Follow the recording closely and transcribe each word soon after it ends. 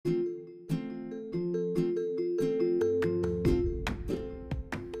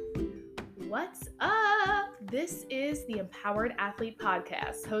This is the Empowered Athlete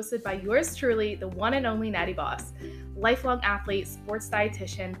Podcast, hosted by yours truly, the one and only Natty Boss, lifelong athlete, sports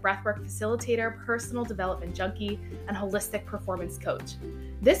dietitian, breathwork facilitator, personal development junkie, and holistic performance coach.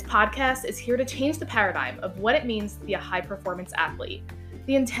 This podcast is here to change the paradigm of what it means to be a high-performance athlete.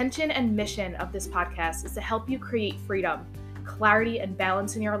 The intention and mission of this podcast is to help you create freedom, clarity, and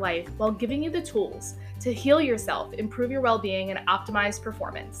balance in your life while giving you the tools to heal yourself, improve your well-being, and optimize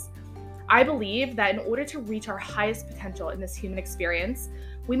performance. I believe that in order to reach our highest potential in this human experience,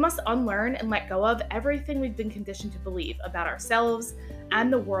 we must unlearn and let go of everything we've been conditioned to believe about ourselves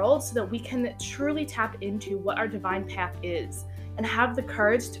and the world so that we can truly tap into what our divine path is and have the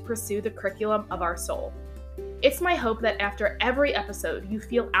courage to pursue the curriculum of our soul. It's my hope that after every episode, you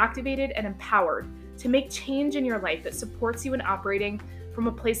feel activated and empowered to make change in your life that supports you in operating from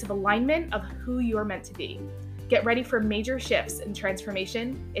a place of alignment of who you are meant to be. Get ready for major shifts and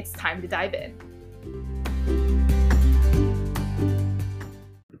transformation. It's time to dive in.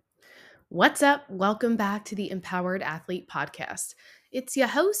 What's up? Welcome back to the Empowered Athlete Podcast. It's your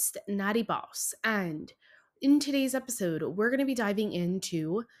host, Natty Boss, and in today's episode, we're going to be diving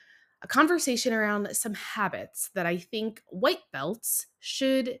into a conversation around some habits that I think white belts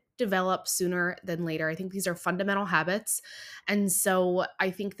should develop sooner than later. I think these are fundamental habits. And so I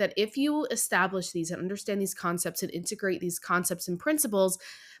think that if you establish these and understand these concepts and integrate these concepts and principles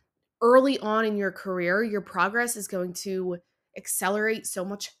early on in your career, your progress is going to accelerate so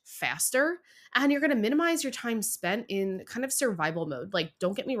much faster and you're going to minimize your time spent in kind of survival mode. Like,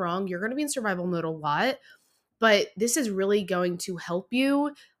 don't get me wrong, you're going to be in survival mode a lot, but this is really going to help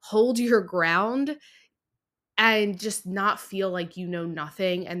you hold your ground and just not feel like you know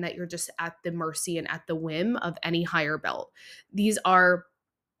nothing and that you're just at the mercy and at the whim of any higher belt. These are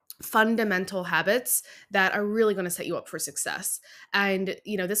fundamental habits that are really going to set you up for success. And,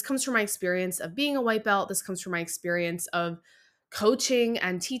 this comes from my experience of being a white belt. This comes from my experience of coaching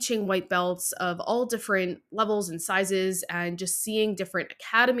and teaching white belts of all different levels and sizes and just seeing different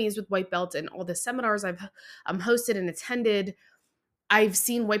academies with white belts and all the seminars I've hosted and attended. I've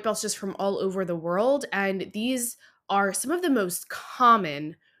seen white belts just from all over the world, and these are some of the most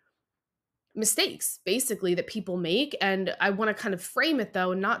common mistakes basically that people make. And I want to kind of frame it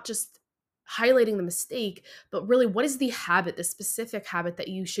though, not just highlighting the mistake, but really what is the habit, the specific habit that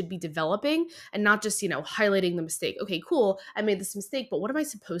you should be developing, and not just, highlighting the mistake. Okay, cool, I made this mistake, but what am I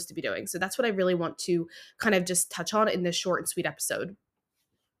supposed to be doing? So that's what I really want to kind of just touch on in this short and sweet episode.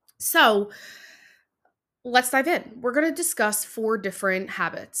 So let's dive in. We're going to discuss 4 different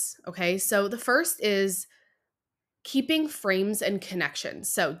habits. Okay, so the first is keeping frames and connections.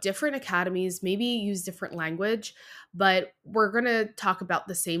 So different academies maybe use different language, but we're going to talk about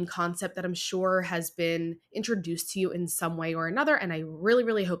the same concept that I'm sure has been introduced to you in some way or another, and I really,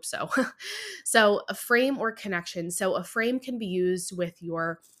 really hope so. So a frame or connection. So a frame can be used with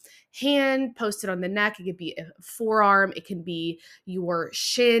your hand posted on the neck. It could be a forearm. It can be your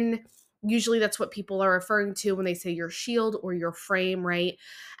shin. Usually that's what people are referring to when they say your shield or your frame, right?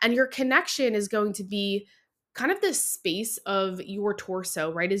 And your connection is going to be kind of the space of your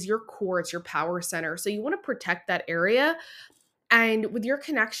torso, right? Is your core, it's your power center. So you want to protect that area. And with your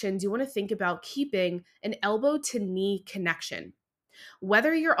connections, you want to think about keeping an elbow to knee connection.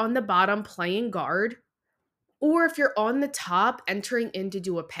 Whether you're on the bottom playing guard, or if you're on the top entering in to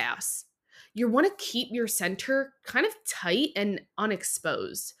do a pass, you want to keep your center kind of tight and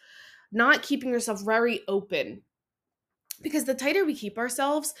unexposed, not keeping yourself very open. Because the tighter we keep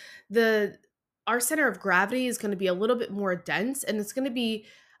ourselves, our center of gravity is going to be a little bit more dense, and it's going to be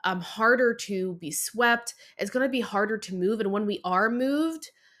harder to be swept. It's going to be harder to move. And when we are moved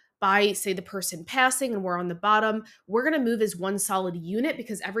by, say, the person passing and we're on the bottom, we're going to move as one solid unit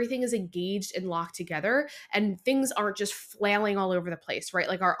because everything is engaged and locked together and things aren't just flailing all over the place, right?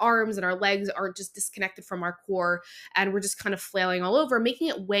 Like our arms and our legs aren't just disconnected from our core and we're just kind of flailing all over, making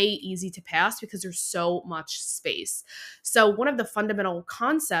it way easy to pass because there's so much space. So one of the fundamental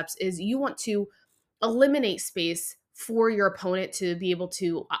concepts is you want to eliminate space for your opponent to be able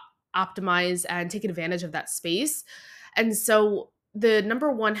to optimize and take advantage of that space. And so the number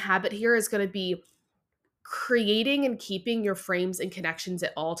one habit here is going to be creating and keeping your frames and connections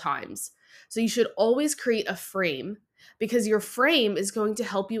at all times. So you should always create a frame because your frame is going to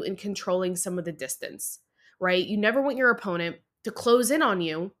help you in controlling some of the distance, right? You never want your opponent to close in on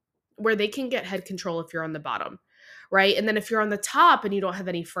you where they can get head control if you're on the bottom, right? And then if you're on the top and you don't have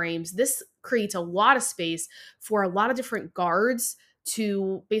any frames, this creates a lot of space for a lot of different guards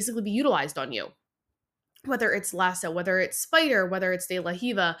to basically be utilized on you. Whether it's lasso, whether it's spider, whether it's de la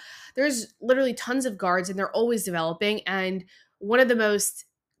riva, there's literally tons of guards and they're always developing. And one of the most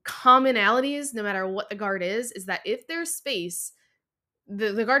commonalities, no matter what the guard is that if there's space,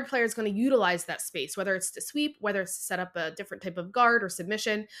 the guard player is going to utilize that space, whether it's to sweep, whether it's to set up a different type of guard or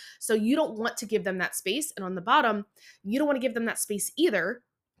submission. So you don't want to give them that space. And on the bottom, you don't want to give them that space either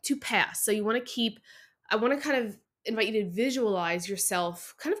to pass. So you want to keep, I want to kind of invite you to visualize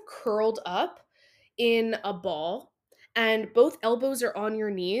yourself kind of curled up in a ball, and both elbows are on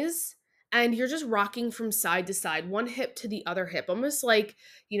your knees. And you're just rocking from side to side, one hip to the other hip, almost like,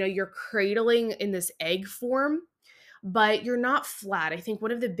 you're cradling in this egg form, but you're not flat. I think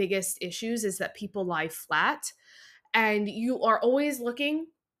one of the biggest issues is that people lie flat, and you are always looking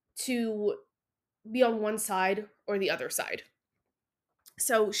to be on one side or the other side.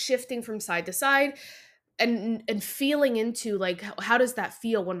 So shifting from side to side, and feeling into, like, how does that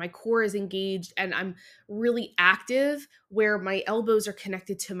feel when my core is engaged and I'm really active, where my elbows are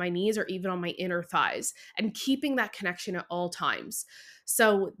connected to my knees or even on my inner thighs, and keeping that connection at all times.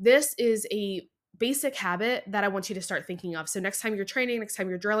 So this is a basic habit that I want you to start thinking of. So next time you're training, next time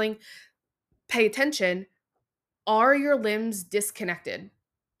you're drilling, pay attention. Are your limbs disconnected?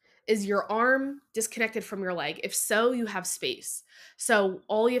 Is your arm disconnected from your leg? If so, you have space. So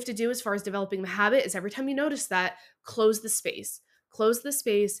all you have to do as far as developing the habit is, every time you notice that, close the space. Close the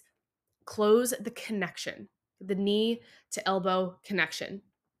space, close the connection, the knee to elbow connection,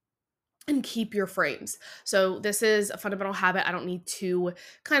 and keep your frames. So this is a fundamental habit. I don't need to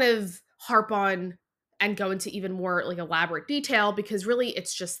kind of harp on and go into even more like elaborate detail, because really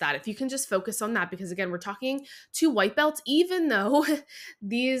it's just that. If you can just focus on that, because again, we're talking to white belts, even though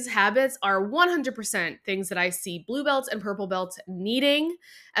these habits are 100% things that I see blue belts and purple belts needing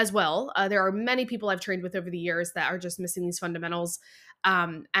as well. There are many people I've trained with over the years that are just missing these fundamentals,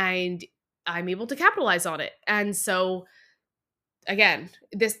 and I'm able to capitalize on it. And so again,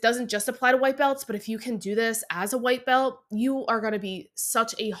 this doesn't just apply to white belts, but if you can do this as a white belt, you are going to be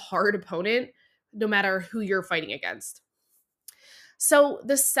such a hard opponent no matter who you're fighting against. So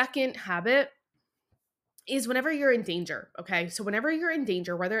the second habit is whenever you're in danger, okay? So whenever you're in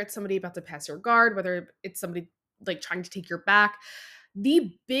danger, whether it's somebody about to pass your guard, whether it's somebody like trying to take your back,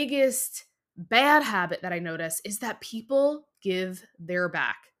 the biggest bad habit that I notice is that people give their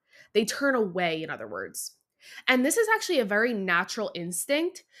back. They turn away, in other words. And this is actually a very natural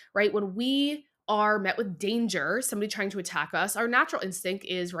instinct, right? When we are met with danger, somebody trying to attack us, our natural instinct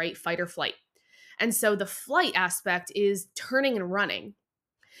is, right, fight or flight. And so the flight aspect is turning and running.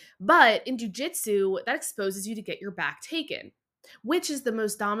 But in jujitsu, that exposes you to get your back taken, which is the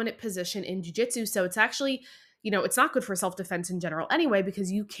most dominant position in jujitsu. So it's actually, it's not good for self defense in general anyway,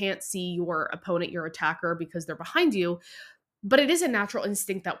 because you can't see your opponent, your attacker, because they're behind you. But it is a natural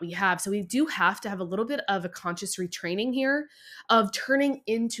instinct that we have. So we do have to have a little bit of a conscious retraining here of turning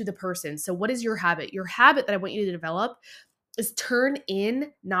into the person. So what is your habit? Your habit that I want you to develop is turn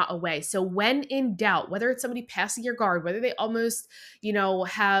in, not away. So when in doubt, whether it's somebody passing your guard, whether they almost,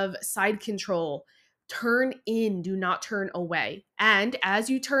 have side control, turn in, do not turn away. And as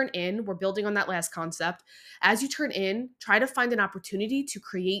you turn in, we're building on that last concept. As you turn in, try to find an opportunity to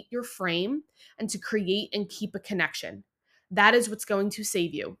create your frame and to create and keep a connection. That is what's going to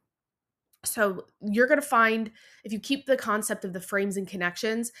save you. So you're going to find, if you keep the concept of the frames and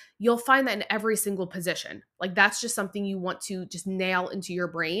connections, you'll find that in every single position. Like, that's just something you want to just nail into your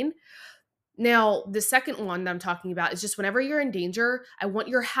brain. Now, the second one that I'm talking about is just whenever you're in danger, I want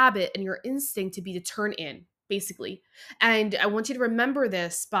your habit and your instinct to be to turn in, basically. And I want you to remember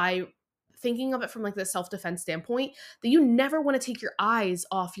this by thinking of it from like the self-defense standpoint, that you never want to take your eyes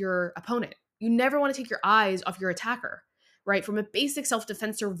off your opponent. You never want to take your eyes off your attacker, right? From a basic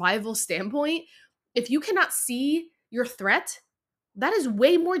self-defense survival standpoint, if you cannot see your threat, that is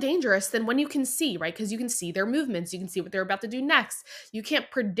way more dangerous than when you can see, right? Because you can see their movements, you can see what they're about to do next. You can't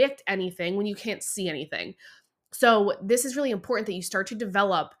predict anything when you can't see anything. So, this is really important that you start to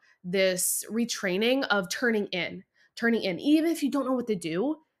develop this retraining of turning in. Turning in, even if you don't know what to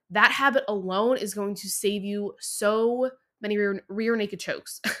do, that habit alone is going to save you so many rear naked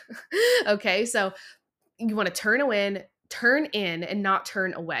chokes. Okay, so you want to turn in, and not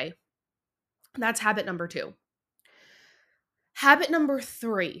turn away. That's habit number 2. Habit number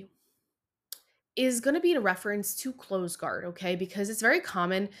 3 is going to be in reference to close guard, okay? Because it's very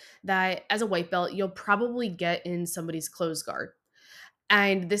common that as a white belt, you'll probably get in somebody's close guard.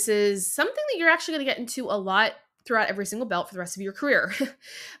 And this is something that you're actually going to get into a lot throughout every single belt for the rest of your career.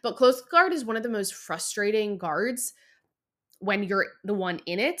 But close guard is one of the most frustrating guards when you're the one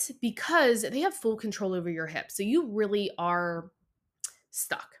in it, because they have full control over your hip. So you really are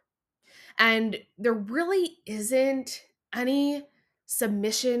stuck. And there really isn't any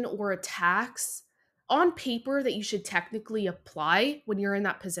submission or attacks on paper that you should technically apply when you're in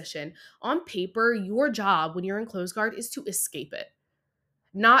that position. On paper, your job when you're in close guard is to escape it,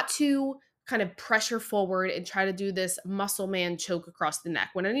 not to kind of pressure forward and try to do this muscle man choke across the neck.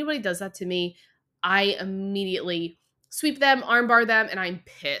 When anybody does that to me, I immediately sweep them, armbar them, and I'm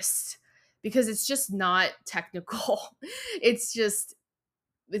pissed because it's just not technical. It's just,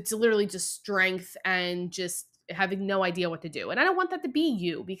 it's literally just strength and just having no idea what to do. And I don't want that to be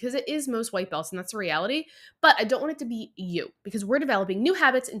you because it is most white belts and that's the reality. But I don't want it to be you because we're developing new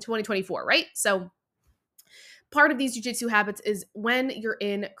habits in 2024, right? So part of these jujitsu habits is when you're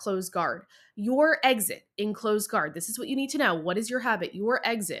in closed guard. Your exit in closed guard, this is what you need to know. What is your habit? Your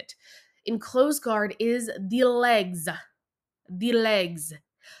exit in closed guard is the legs. The legs.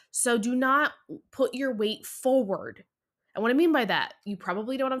 So do not put your weight forward. And what I mean by that, you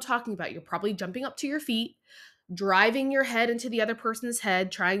probably know what I'm talking about. You're probably jumping up to your feet, driving your head into the other person's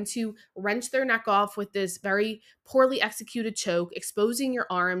head, trying to wrench their neck off with this very poorly executed choke, exposing your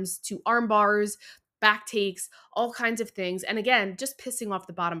arms to arm bars, back takes, all kinds of things. And again, just pissing off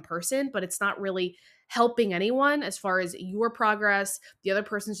the bottom person, but it's not really helping anyone as far as your progress. The other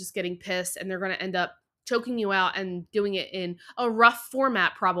person's just getting pissed and they're going to end up choking you out and doing it in a rough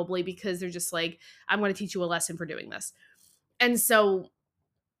format probably because they're just like, I'm going to teach you a lesson for doing this. And so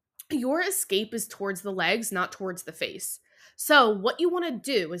your escape is towards the legs, not towards the face. So, what you want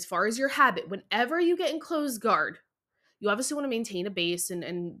to do as far as your habit, whenever you get in closed guard, you obviously want to maintain a base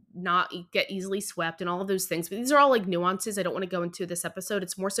and not get easily swept and all of those things. But these are all like nuances. I don't want to go into this episode.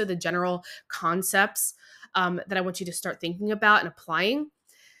 It's more so the general concepts that I want you to start thinking about and applying,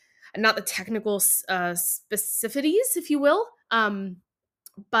 and not the technical specificities, if you will.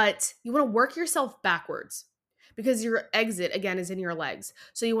 But you want to work yourself backwards because your exit again is in your legs.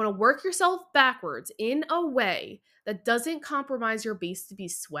 So you want to work yourself backwards in a way that doesn't compromise your base to be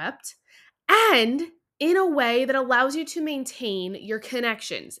swept and in a way that allows you to maintain your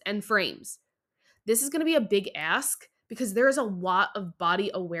connections and frames. This is going to be a big ask because there is a lot of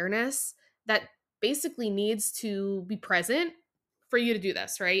body awareness that basically needs to be present for you to do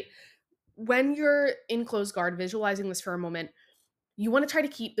this, right? When you're in closed guard, visualizing this for a moment, you want to try to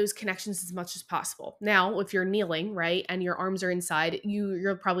keep those connections as much as possible. Now, if you're kneeling, right, and your arms are inside,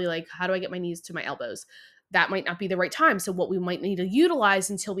 you're probably like, how do I get my knees to my elbows? That might not be the right time. So what we might need to utilize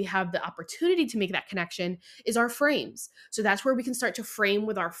until we have the opportunity to make that connection is our frames. So that's where we can start to frame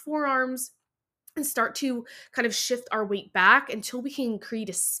with our forearms and start to kind of shift our weight back until we can create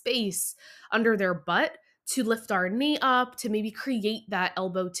a space under their butt to lift our knee up to maybe create that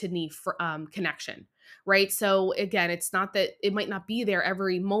elbow to knee connection, right? So again, it's not that it might not be there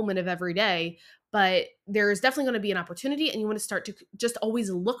every moment of every day, but there's definitely going to be an opportunity and you want to start to just always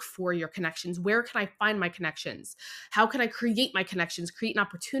look for your connections. Where can I find my connections? How can I create my connections, create an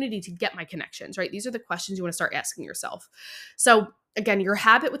opportunity to get my connections, right? These are the questions you want to start asking yourself. So again, your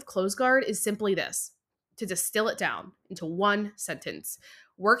habit with close guard is simply this, to distill it down into one sentence.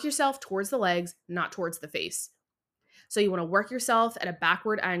 Work yourself towards the legs, not towards the face. So you want to work yourself at a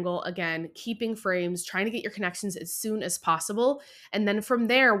backward angle, again, keeping frames, trying to get your connections as soon as possible. And then from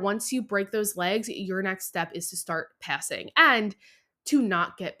there, once you break those legs, your next step is to start passing and to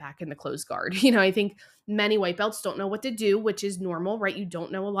not get back in the closed guard. I think many white belts don't know what to do, which is normal, right? You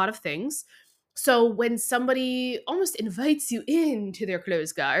don't know a lot of things. So when somebody almost invites you into their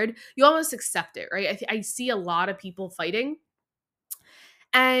closed guard, you almost accept it, right? I see a lot of people fighting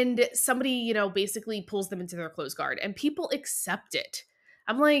and somebody, basically pulls them into their closed guard and people accept it.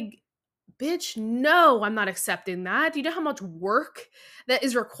 I'm like, bitch, no, I'm not accepting that. Do you know how much work that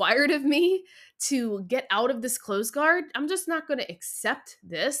is required of me to get out of this closed guard? I'm just not going to accept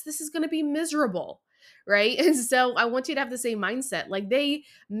this. This is going to be miserable, right? And so I want you to have the same mindset. Like they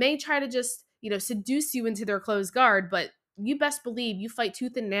may try to just, seduce you into their closed guard, but you best believe you fight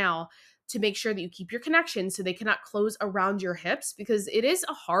tooth and nail to make sure that you keep your connection so they cannot close around your hips because it is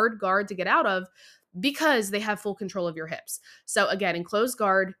a hard guard to get out of because they have full control of your hips. So again, in closed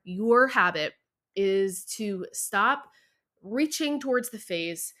guard, your habit is to stop reaching towards the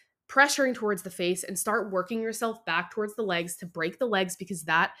face, pressuring towards the face, and start working yourself back towards the legs to break the legs because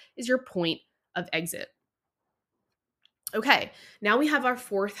that is your point of exit. Okay, now we have our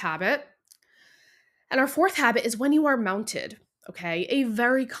fourth habit. And our fourth habit is when you are mounted, okay? A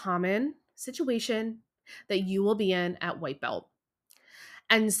very common situation that you will be in at white belt.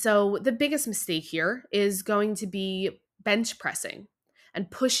 And so the biggest mistake here is going to be bench pressing and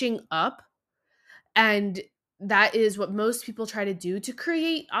pushing up. And that is what most people try to do to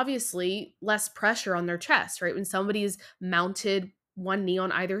create, obviously, less pressure on their chest, right? When somebody is mounted one knee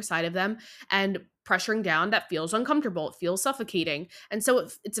on either side of them and pressuring down that feels uncomfortable. It feels suffocating. And so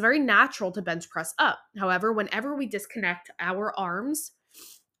it's very natural to bench press up. However, whenever we disconnect our arms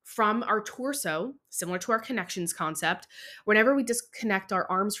from our torso, similar to our connections concept, whenever we disconnect our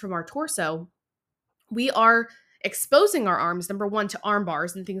arms from our torso, we are exposing our arms, number one, to arm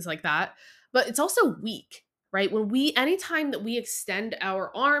bars and things like that, but it's also weak, right? Anytime that we extend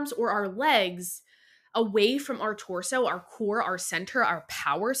our arms or our legs away from our torso, our core, our center, our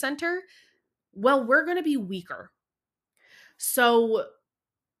power center, well, we're going to be weaker. So,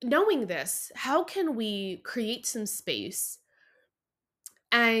 knowing this, how can we create some space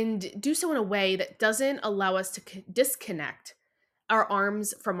and do so in a way that doesn't allow us to disconnect our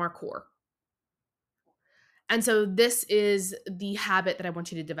arms from our core? And so this is the habit that I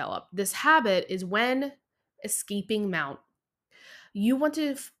want you to develop. This habit is when escaping mount, you want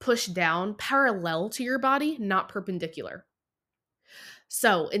to push down parallel to your body, not perpendicular.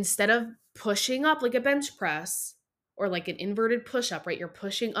 So instead of pushing up like a bench press or like an inverted push up, right? You're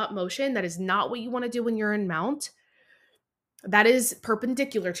pushing up motion. That is not what you want to do when you're in mount. That is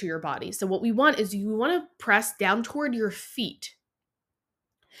perpendicular to your body. So what we want is you want to press down toward your feet.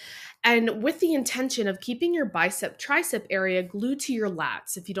 And with the intention of keeping your bicep tricep area glued to your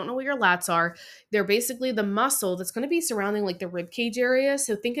lats. If you don't know what your lats are, they're basically the muscle that's going to be surrounding like the rib cage area.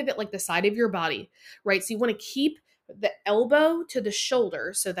 So think of it like the side of your body, right? So you want to keep the elbow to the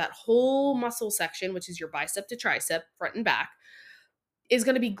shoulder. So that whole muscle section, which is your bicep to tricep, front and back, is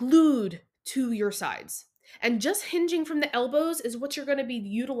going to be glued to your sides. And just hinging from the elbows is what you're going to be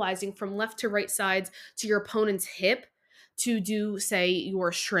utilizing from left to right sides to your opponent's hip to do, say,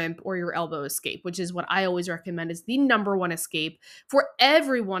 your shrimp or your elbow escape, which is what I always recommend is the number one escape for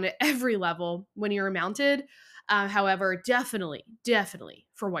everyone at every level when you're mounted. However, definitely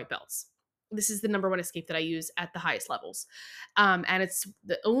for white belts. This is the number one escape that I use at the highest levels. And it's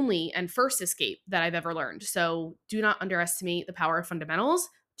the only and first escape that I've ever learned. So do not underestimate the power of fundamentals.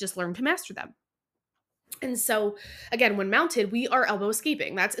 Just learn to master them. And so, again, when mounted, we are elbow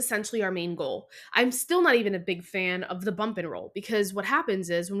escaping. That's essentially our main goal. I'm still not even a big fan of the bump and roll because what happens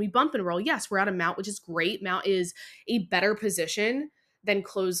is when we bump and roll, yes, we're out of mount, which is great. Mount is a better position than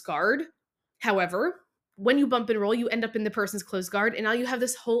closed guard. However, when you bump and roll, you end up in the person's closed guard. And now you have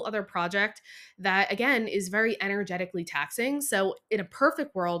this whole other project that, again, is very energetically taxing. So, in a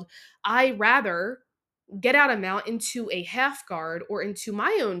perfect world, I rather get out of mount into a half guard or into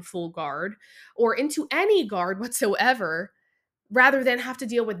my own full guard or into any guard whatsoever rather than have to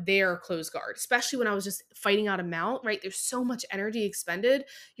deal with their closed guard, especially when I was just fighting out of mount, right? There's so much energy expended.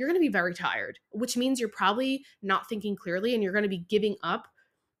 You're going to be very tired, which means you're probably not thinking clearly and you're going to be giving up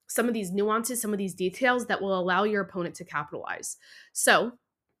some of these nuances, some of these details that will allow your opponent to capitalize. So,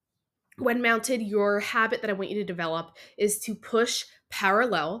 when mounted, your habit that I want you to develop is to push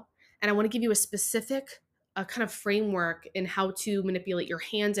parallel. And I want to give you a specific kind of framework in how to manipulate your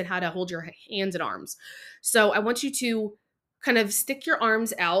hands and how to hold your hands and arms. So I want you to kind of stick your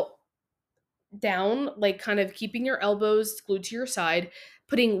arms out down, like kind of keeping your elbows glued to your side,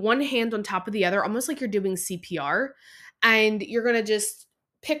 putting one hand on top of the other, almost like you're doing CPR. And you're going to just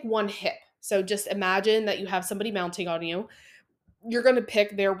pick one hip. So just imagine that you have somebody mounting on you. You're going to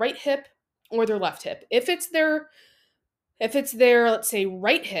pick their right hip or their left hip. If it's their, let's say,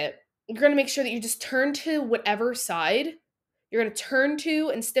 right hip, you're going to make sure that you just turn to whatever side. You're going to turn to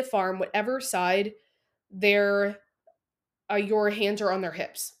and stiff arm whatever side their your hands are on their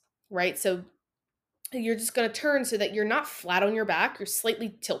hips, right? So you're just going to turn so that you're not flat on your back, you're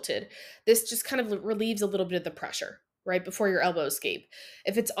slightly tilted. This just kind of relieves a little bit of the pressure, right, before your elbow escape.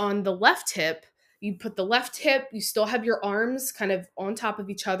 If it's on the left hip, you put the left hip, you still have your arms kind of on top of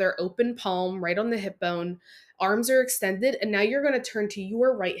each other, open palm, right on the hip bone. Arms are extended, and now you're going to turn to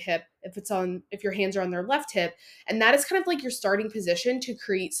your right hip if your hands are on their left hip, and that is kind of like your starting position to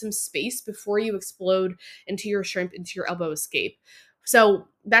create some space before you explode into your shrimp, into your elbow escape. So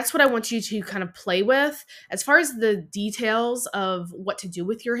that's what I want you to kind of play with. As far as the details of what to do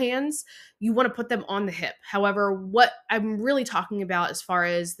with your hands, you want to put them on the hip. However, what I'm really talking about as far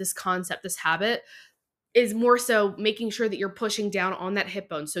as this concept, this habit, is more so making sure that you're pushing down on that hip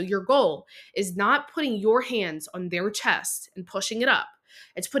bone. So your goal is not putting your hands on their chest and pushing it up.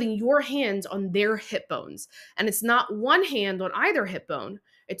 It's putting your hands on their hip bones. And it's not one hand on either hip bone.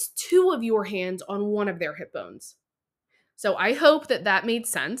 It's two of your hands on one of their hip bones. So I hope that that made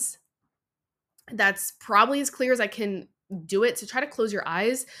sense. That's probably as clear as I can do it. So try to close your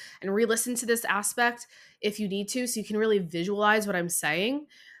eyes and re-listen to this aspect if you need to, so you can really visualize what I'm saying.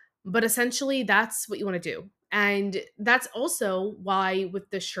 But essentially, that's what you want to do. And that's also why with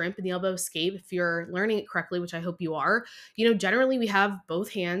the shrimp and the elbow escape, if you're learning it correctly, which I hope you are, generally we have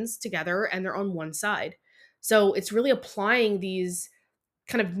both hands together and they're on one side. So it's really applying these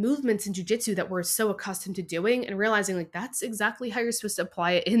kind of movements in jujitsu that we're so accustomed to doing and realizing like that's exactly how you're supposed to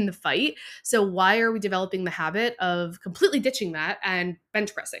apply it in the fight. So why are we developing the habit of completely ditching that and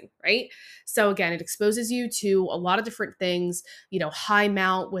bench pressing, right? So again, it exposes you to a lot of different things, high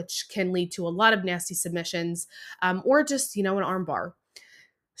mount, which can lead to a lot of nasty submissions, or just, an arm bar.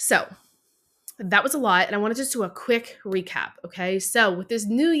 So that was a lot, and I want to just do a quick recap, okay? So, with this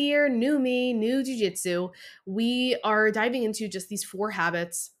new year, new me, new jujitsu, we are diving into just these 4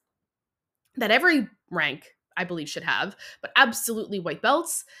 habits that every rank, I believe, should have, but absolutely white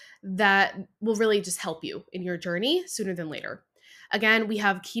belts that will really just help you in your journey sooner than later. Again, we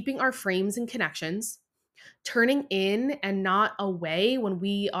have keeping our frames and connections, turning in and not away when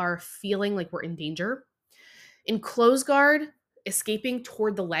we are feeling like we're in danger. In close guard, escaping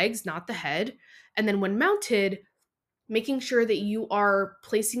toward the legs, not the head. And then when mounted, making sure that you are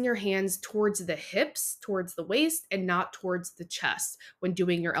placing your hands towards the hips, towards the waist, and not towards the chest when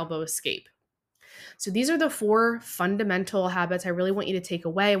doing your elbow escape. So these are the 4 fundamental habits I really want you to take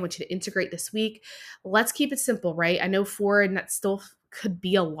away. I want you to integrate this week. Let's keep it simple, right? I know 4 and that still could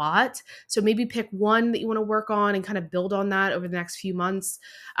be a lot. So maybe pick one that you want to work on and kind of build on that over the next few months.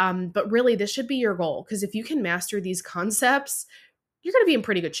 But really, this should be your goal because if you can master these concepts, you're going to be in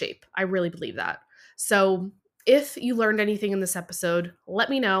pretty good shape. I really believe that. So if you learned anything in this episode, let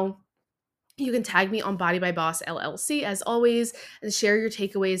me know. You can tag me on Body by Boss LLC as always and share your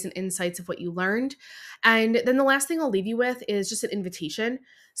takeaways and insights of what you learned. And then the last thing I'll leave you with is just an invitation.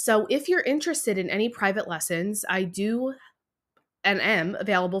 So if you're interested in any private lessons, I do and am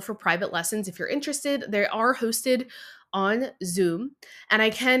available for private lessons. If you're interested, they are hosted on Zoom, and I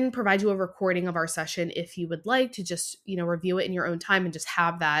can provide you a recording of our session if you would like to just, review it in your own time and just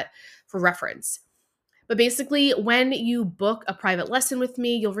have that for reference. But basically, when you book a private lesson with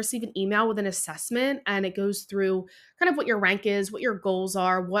me, you'll receive an email with an assessment, and it goes through kind of what your rank is, what your goals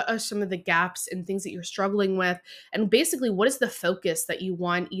are, what are some of the gaps and things that you're struggling with, and basically what is the focus that you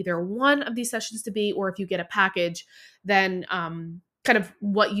want either one of these sessions to be, or if you get a package, then kind of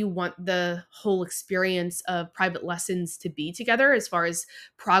what you want the whole experience of private lessons to be together as far as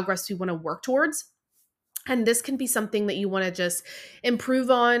progress we want to work towards. And this can be something that you want to just improve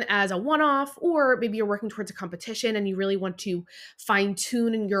on as a one off, or maybe you're working towards a competition and you really want to fine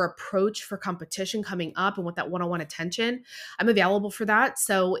tune in your approach for competition coming up and with that one on one attention. I'm available for that.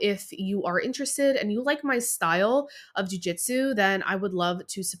 So if you are interested and you like my style of jujitsu, then I would love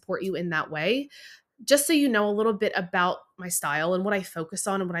to support you in that way. Just so you know a little bit about my style and what I focus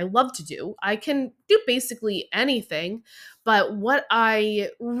on and what I love to do. I can do basically anything, but what I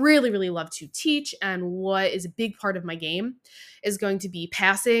really, really love to teach and what is a big part of my game is going to be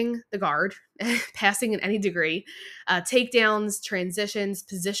passing the guard, passing in any degree, takedowns, transitions,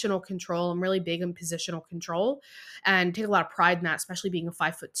 positional control. I'm really big on positional control and take a lot of pride in that, especially being a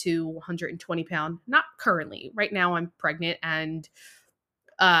 5'2", 120-pound. Not currently. Right now I'm pregnant and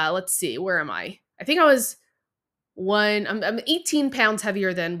let's see, where am I? I think I was I'm 18 pounds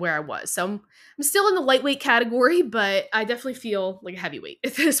heavier than where I was. So I'm still in the lightweight category, but I definitely feel like a heavyweight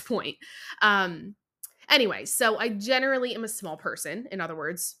at this point. Um, anyway, so I generally am a small person, in other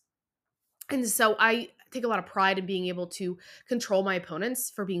words. And so I take a lot of pride in being able to control my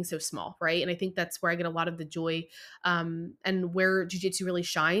opponents for being so small, right? And I think that's where I get a lot of the joy, and where jujitsu really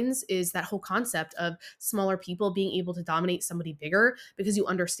shines is that whole concept of smaller people being able to dominate somebody bigger because you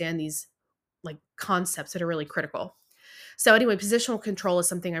understand these like concepts that are really critical. So anyway, positional control is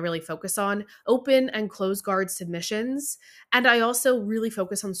something I really focus on, open and close guard submissions. And I also really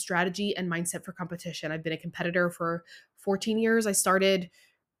focus on strategy and mindset for competition. I've been a competitor for 14 years. I started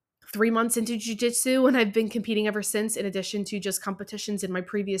 3 months into jujitsu and I've been competing ever since, in addition to just competitions in my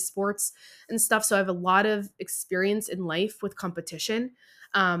previous sports and stuff. So I have a lot of experience in life with competition.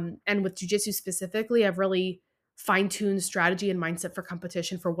 And with jujitsu specifically, I've really fine-tuned strategy and mindset for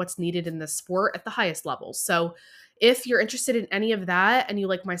competition for what's needed in the sport at the highest levels. So if you're interested in any of that and you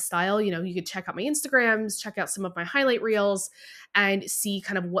like my style, you could check out my Instagrams, check out some of my highlight reels and see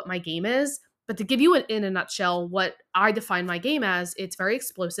kind of what my game is. But to give you in a nutshell, what I define my game as, it's very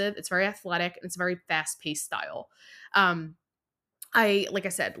explosive, it's very athletic, and it's a very fast-paced style. Like I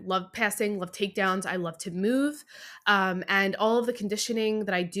said, love passing, love takedowns. I love to move. And all of the conditioning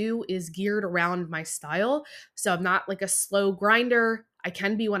that I do is geared around my style. So I'm not like a slow grinder. I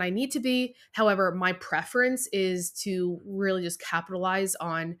can be when I need to be. However, my preference is to really just capitalize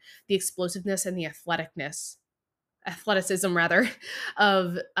on the explosiveness and the athleticness athleticism rather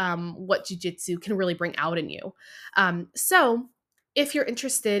of what jujitsu can really bring out in you. So if you're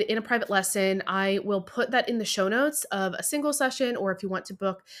interested in a private lesson, I will put that in the show notes of a single session, or if you want to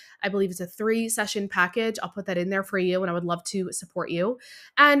book, I believe it's a 3-session package. I'll put that in there for you, and I would love to support you.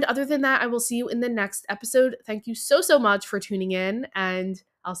 And other than that, I will see you in the next episode. Thank you so, so much for tuning in, and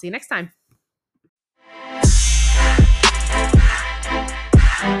I'll see you next time.